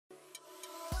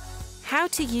How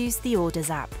to use the Orders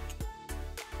app.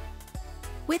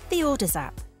 With the Orders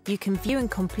app, you can view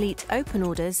and complete open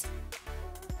orders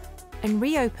and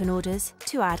reopen orders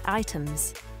to add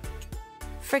items.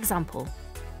 For example,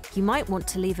 you might want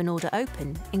to leave an order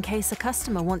open in case a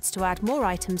customer wants to add more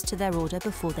items to their order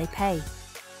before they pay.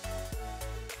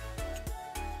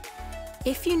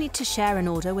 If you need to share an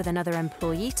order with another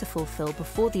employee to fulfill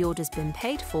before the order's been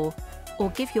paid for,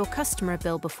 or give your customer a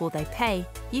bill before they pay,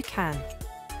 you can.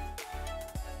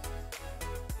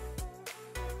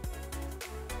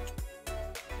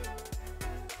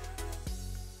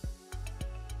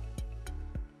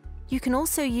 You can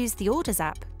also use the Orders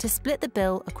app to split the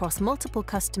bill across multiple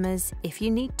customers if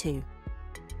you need to.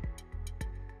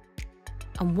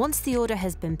 And once the order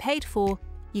has been paid for,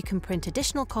 you can print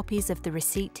additional copies of the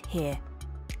receipt here.